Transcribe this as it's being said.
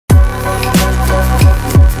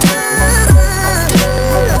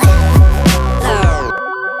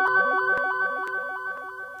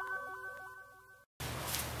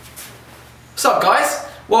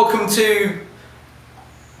to,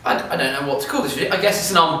 I don't know what to call this video. I guess it's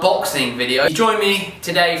an unboxing video. You join me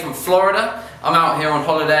today from Florida. I'm out here on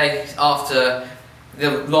holiday after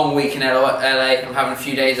the long week in LA. I'm having a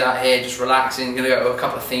few days out here just relaxing, gonna go to a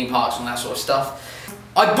couple of theme parks and that sort of stuff.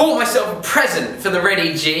 I bought myself a present for the Red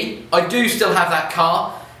EG. I do still have that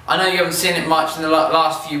car. I know you haven't seen it much in the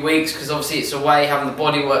last few weeks because obviously it's away having the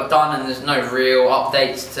bodywork done and there's no real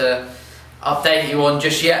updates to update you on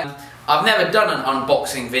just yet. I've never done an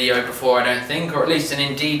unboxing video before, I don't think, or at least an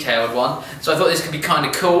in-detailed one, so I thought this could be kind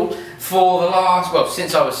of cool. For the last, well,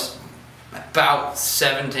 since I was about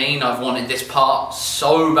 17, I've wanted this part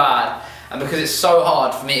so bad, and because it's so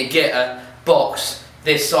hard for me to get a box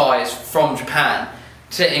this size from Japan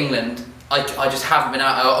to England, I just haven't been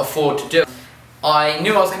able to afford to do it. I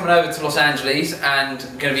knew I was coming over to Los Angeles and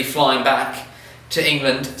going to be flying back to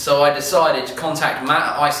England, so I decided to contact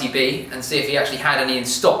Matt at ICB and see if he actually had any in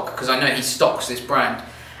stock, because I know he stocks this brand,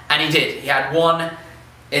 and he did. He had one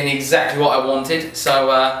in exactly what I wanted.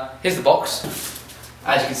 So here's the box.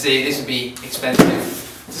 As you can see, this would be expensive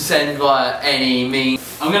to send via any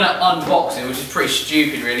means. I'm going to unbox it, which is pretty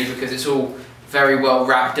stupid really, because it's all very well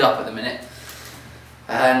wrapped up at the minute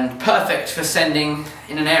and perfect for sending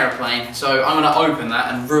in an aeroplane. So I'm going to open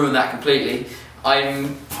that and ruin that completely.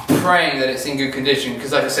 I'm praying that it's in good condition,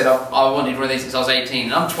 because like I said, I wanted one of these since I was 18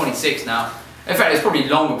 and I'm 26 now. In fact, it's probably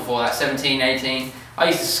longer before that, 17, 18. I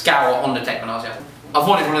used to scour Honda Tech when I was young. I've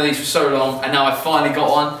wanted one of these for so long and now I've finally got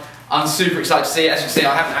one. I'm super excited to see it. As you can see,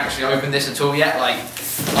 I haven't actually opened this at all yet. Like,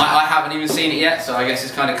 I haven't even seen it yet, so I guess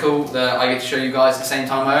it's kind of cool that I get to show you guys at the same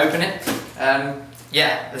time I open it.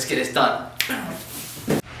 Yeah, let's get this done.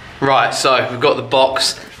 Right, so we've got the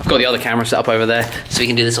box. I've got the other camera set up over there, so we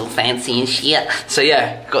can do this all fancy and shit. So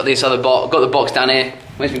yeah, got this other box. Got the box down here.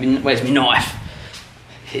 Where's my knife?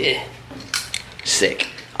 Here. Sick.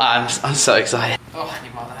 I'm so excited. Oh, I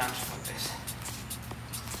need my other hand. Fuck this.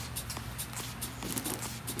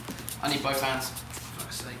 I need both hands. For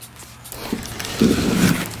fuck's sake.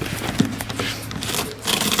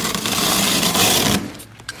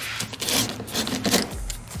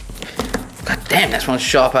 God damn, that's one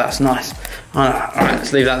sharp out. That's nice. Alright,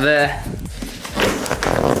 let's leave that there.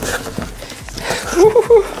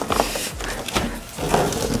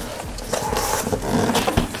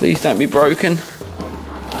 Please don't be broken.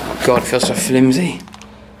 God, it feels so flimsy.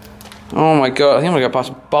 Oh my god, I think I'm gonna go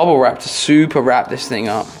past bubble wrap to super wrap this thing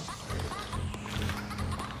up.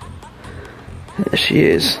 There she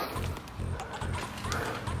is.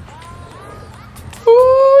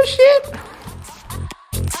 Oh shit!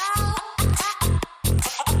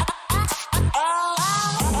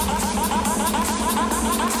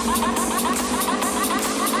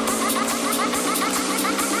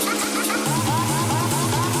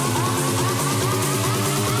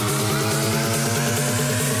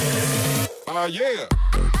 Yeah.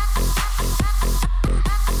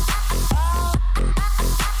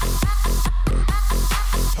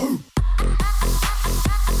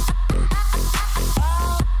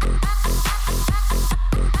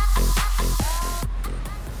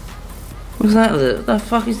 What's that? What the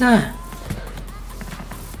fuck is that?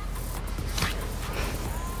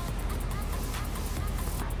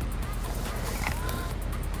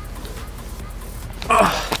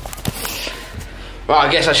 Right, I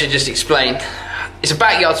guess I should just explain. It's a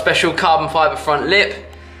Backyard Special carbon fibre front lip.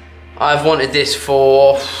 I've wanted this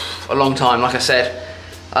for a long time, like I said.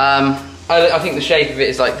 I think the shape of it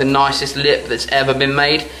is like the nicest lip that's ever been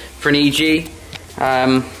made for an EG.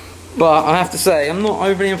 But I have to say, I'm not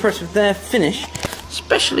overly impressed with their finish,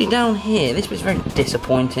 especially down here. This bit's very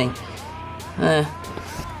disappointing.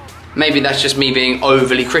 Maybe that's just me being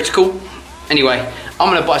overly critical. Anyway,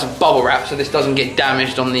 I'm gonna buy some bubble wrap so this doesn't get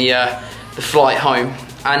damaged on the flight home.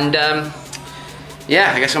 And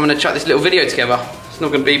yeah, I guess I'm gonna chuck this little video together. It's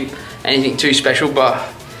not gonna be anything too special, but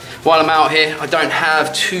while I'm out here, I don't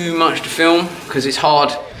have too much to film because it's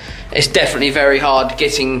hard. It's definitely very hard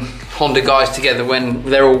getting Honda guys together when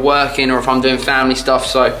they're all working or if I'm doing family stuff.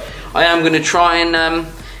 So I am gonna try and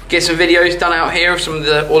get some videos done out here of some of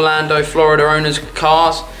the Orlando, Florida owners'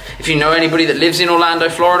 cars. If you know anybody that lives in Orlando,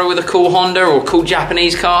 Florida with a cool Honda or a cool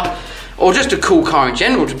Japanese car, or just a cool car in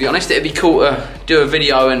general, to be honest, it'd be cool to do a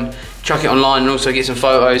video and chuck it online and also get some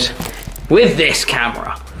photos with this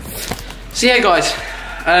camera. So yeah guys,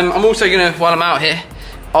 I'm also gonna, while I'm out here,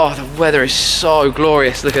 oh, the weather is so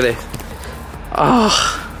glorious, look at this.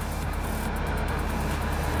 Oh.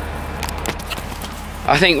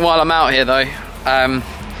 I think while I'm out here though, I'm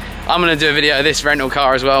gonna do a video of this rental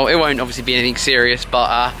car as well. It won't obviously be anything serious,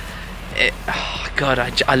 but oh God,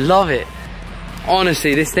 I love it.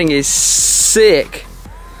 Honestly, this thing is sick.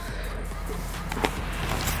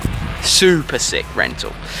 super sick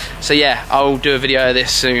rental. So yeah, I'll do a video of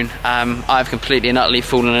this soon. I've completely and utterly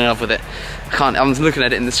fallen in love with it. I'm looking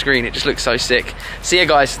at it in the screen, it just looks so sick. So yeah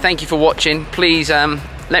guys, thank you for watching. Please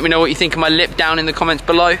let me know what you think of my lip down in the comments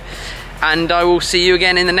below, and I will see you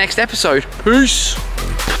again in the next episode. Peace.